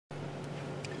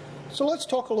So let's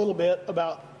talk a little bit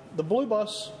about the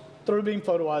BlueBus Through-Beam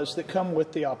Photo Eyes that come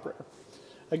with the operator.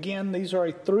 Again, these are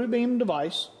a through-beam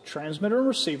device, transmitter and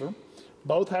receiver.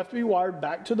 Both have to be wired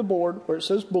back to the board where it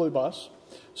says BlueBus.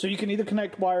 So you can either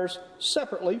connect wires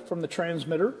separately from the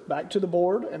transmitter back to the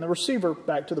board and the receiver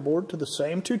back to the board to the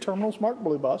same two terminals marked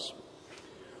BlueBus.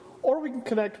 Or we can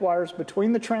connect wires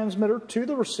between the transmitter to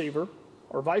the receiver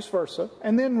or vice versa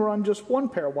and then run just one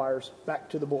pair of wires back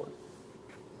to the board.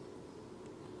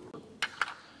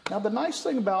 Now the nice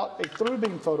thing about a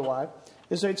through-beam photo eye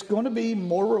is that it's going to be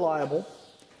more reliable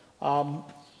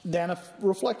than a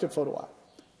reflective photo eye.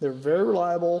 They're very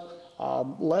reliable,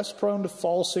 less prone to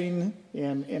falsing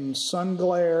in sun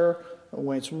glare,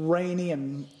 when it's rainy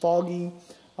and foggy.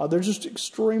 They're just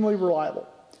extremely reliable.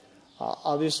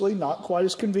 Obviously not quite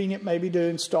as convenient maybe to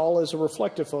install as a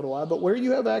reflective photo eye, but where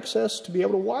you have access to be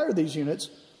able to wire these units,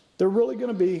 they're really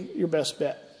going to be your best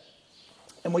bet.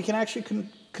 And we can actually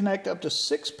connect up to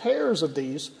 6 pairs of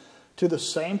these to the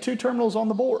same two terminals on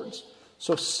the boards.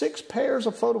 So 6 pairs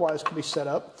of photo eyes can be set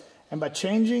up, and by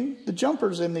changing the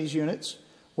jumpers in these units,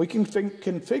 we can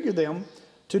configure them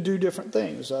to do different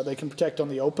things. They can protect on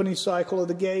the opening cycle of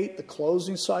the gate, the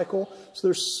closing cycle. So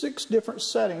there's 6 different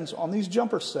settings on these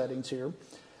jumper settings here,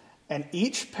 and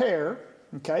each pair,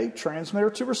 okay,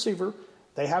 transmitter to receiver,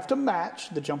 they have to match,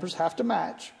 the jumpers have to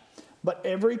match, but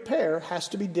every pair has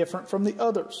to be different from the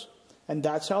others. And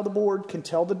that's how the board can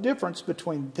tell the difference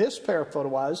between this pair of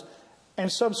photo eyes and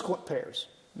subsequent pairs.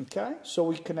 Okay, so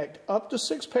we connect up to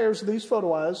 6 pairs of these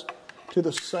photo eyes to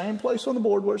the same place on the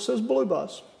board where it says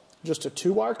BlueBus. Just a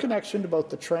 2-wire connection to both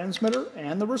the transmitter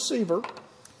and the receiver.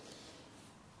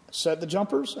 Set the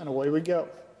jumpers and away we go.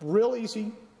 Real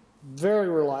easy, very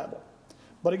reliable.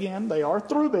 But again, they are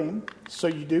through beam, so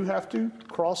you do have to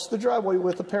cross the driveway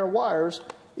with a pair of wires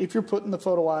if you're putting the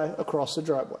photo eye across the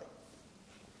driveway.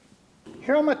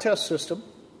 Here on my test system,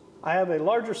 I have a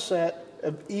larger set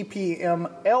of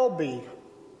EPMLB/A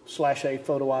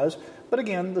photo eyes, but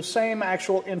again, the same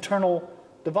actual internal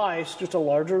device, just a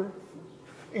larger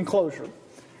enclosure.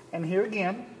 And here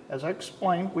again, as I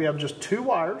explained, we have just 2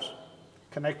 wires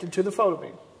connected to the photo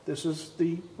beam. This is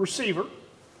the receiver.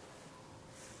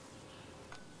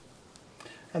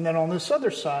 And then on this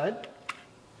other side,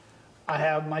 I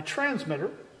have my transmitter,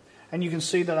 and you can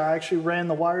see that I actually ran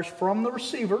the wires from the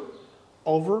receiver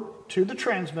over to the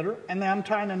transmitter, and then I'm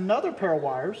tying another pair of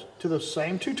wires to the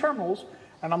same 2 terminals,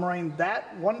 and I'm running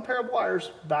that one pair of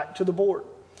wires back to the board.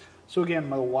 So again,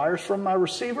 my wires from my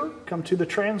receiver come to the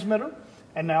transmitter,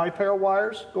 and now a pair of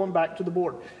wires going back to the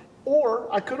board. Or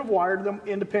I could have wired them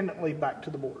independently back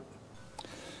to the board.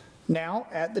 Now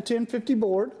at the 1050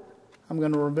 board, I'm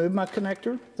going to remove my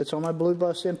connector that's on my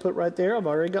BlueBus input right there. I've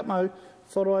already got my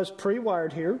photo eyes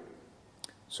pre-wired here.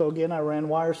 So again, I ran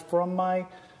wires from my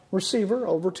receiver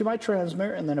over to my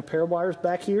transmitter and then a pair of wires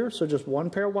back here. So just one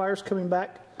pair of wires coming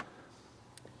back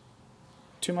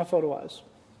to my photo eyes.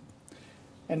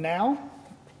 And now,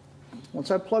 once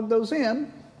I plug those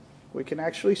in, we can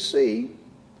actually see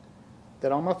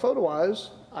that on my photo eyes,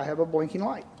 I have a blinking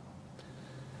light.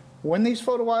 When these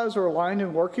photo eyes are aligned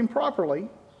and working properly,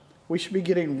 we should be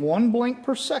getting 1 blink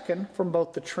per second from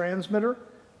both the transmitter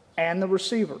and the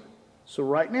receiver. So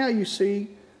right now you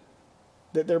see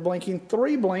that they're blinking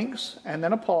 3 blinks and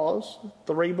then a pause,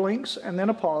 3 blinks and then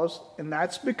a pause, and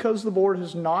that's because the board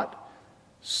has not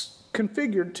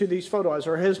configured to these photo eyes,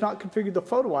 or has not configured the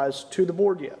photo eyes to the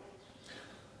board yet.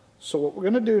 So what we're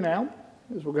going to do now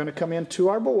is we're going to come into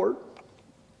our board.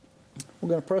 We're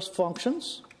going to press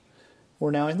functions.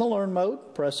 We're now in the learn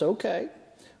mode. Press OK.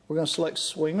 We're going to select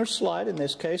swing or slide. In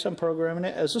this case, I'm programming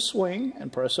it as a swing, and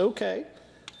press OK.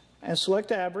 And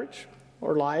select average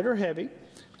or light or heavy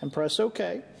and press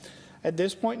OK. At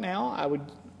this point now, I would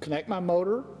connect my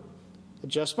motor,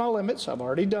 adjust my limits. I've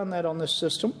already done that on this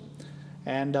system.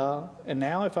 And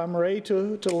now if I'm ready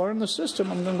to learn the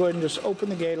system, I'm going to go ahead and just open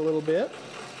the gate a little bit.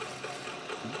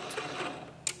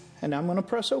 And I'm going to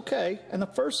press OK. And the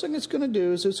first thing it's going to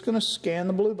do is it's going to scan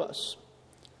the BlueBus.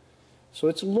 So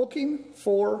it's looking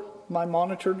for my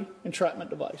monitored entrapment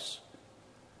device.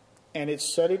 And it's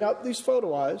setting up these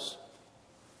photo eyes.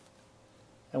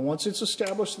 And once it's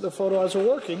established that the photo eyes are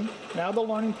working, now the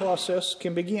learning process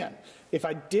can begin. If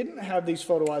I didn't have these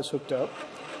photo eyes hooked up,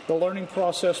 the learning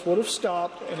process would have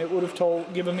stopped and it would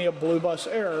have given me a BlueBus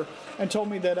error and told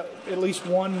me that at least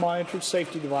one monitored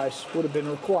safety device would have been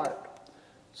required.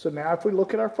 So now if we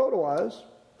look at our photo eyes,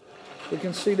 we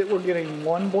can see that we're getting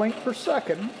 1 blink per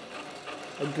second,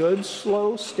 a good,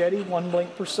 slow, steady 1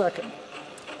 blink per second.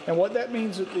 And what that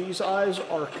means is that these eyes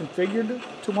are configured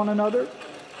to one another.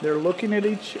 They're looking at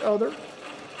each other.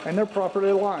 and they're properly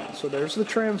aligned. So there's the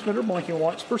transmitter blinking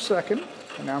once per second.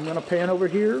 And now I'm going to pan over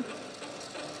here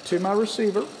to my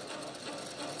receiver.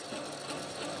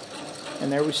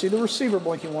 And there we see the receiver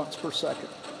blinking once per second.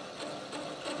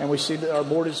 And we see that our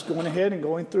board is going ahead and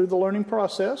going through the learning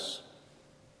process.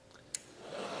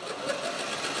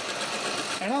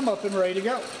 And I'm up and ready to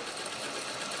go.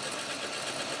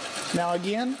 Now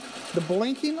again, the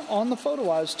blinking on the photo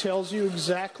eyes tells you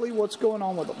exactly what's going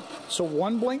on with them. So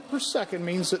 1 blink per second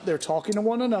means that they're talking to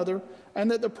one another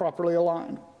and that they're properly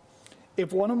aligned.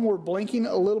 If one of them were blinking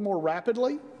a little more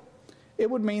rapidly, it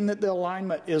would mean that the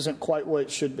alignment isn't quite what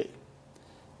it should be.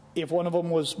 If one of them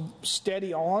was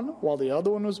steady on while the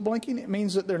other one was blinking, it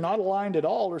means that they're not aligned at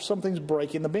all or something's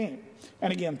breaking the beam.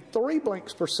 And again, 3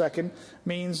 blinks per second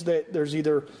means that there's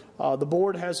either the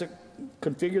board hasn't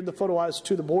configured the photo eyes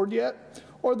to the board yet,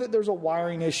 or that there's a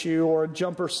wiring issue or a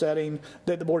jumper setting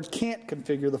that the board can't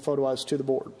configure the photo eyes to the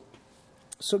board.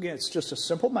 So again, it's just a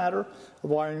simple matter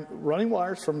of running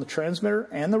wires from the transmitter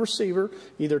and the receiver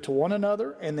either to one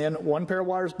another and then 1 pair of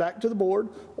wires back to the board,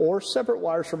 or separate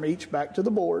wires from each back to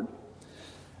the board,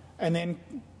 and then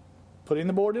putting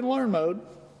the board in learn mode,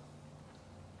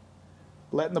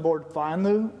 letting the board find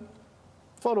the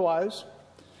photo eyes,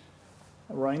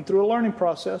 running through a learning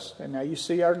process, and now you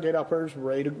see our gate operators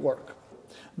ready to work.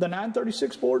 The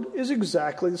 936 board is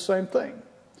exactly the same thing.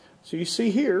 So you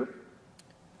see here,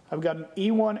 I've got an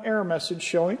E1 error message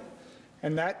showing,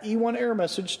 and that E1 error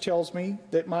message tells me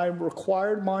that my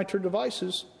required monitor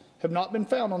devices have not been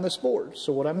found on this board.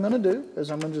 So what I'm going to do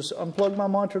is I'm going to just unplug my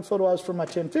monitored photo eyes from my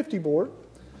 1050 board,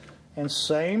 and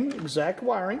same exact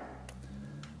wiring,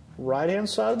 right hand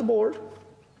side of the board.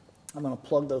 I'm going to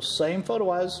plug those same photo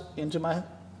eyes into my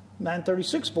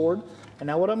 936 board, and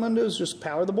now what I'm going to do is just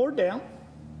power the board down.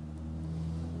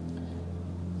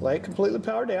 Let it completely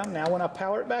power down. Now when I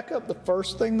power it back up, the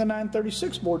first thing the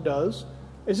 936 board does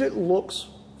is it looks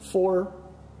for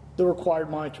the required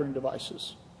monitoring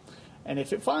devices. And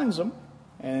if it finds them,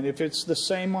 and if it's the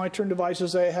same monitoring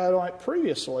devices they had on it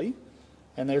previously,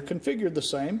 and they're configured the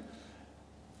same,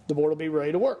 the board will be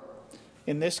ready to work.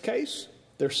 In this case,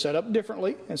 they're set up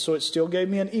differently, and so it still gave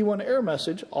me an E1 error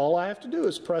message. All I have to do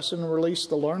is press and release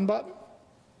the learn button,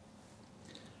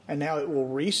 and now it will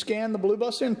rescan the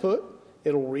BlueBus input.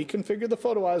 It'll reconfigure the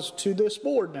photo eyes to this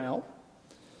board now.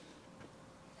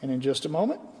 And in just a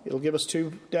moment, it'll give us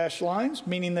 2 dashed lines,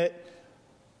 meaning that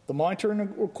the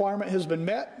monitoring requirement has been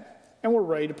met, and we're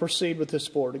ready to proceed with this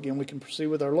board. Again, we can proceed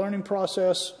with our learning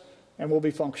process, and we'll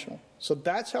be functional. So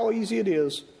that's how easy it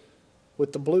is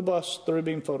with the BlueBus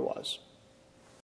Through-Beam Photo Eyes.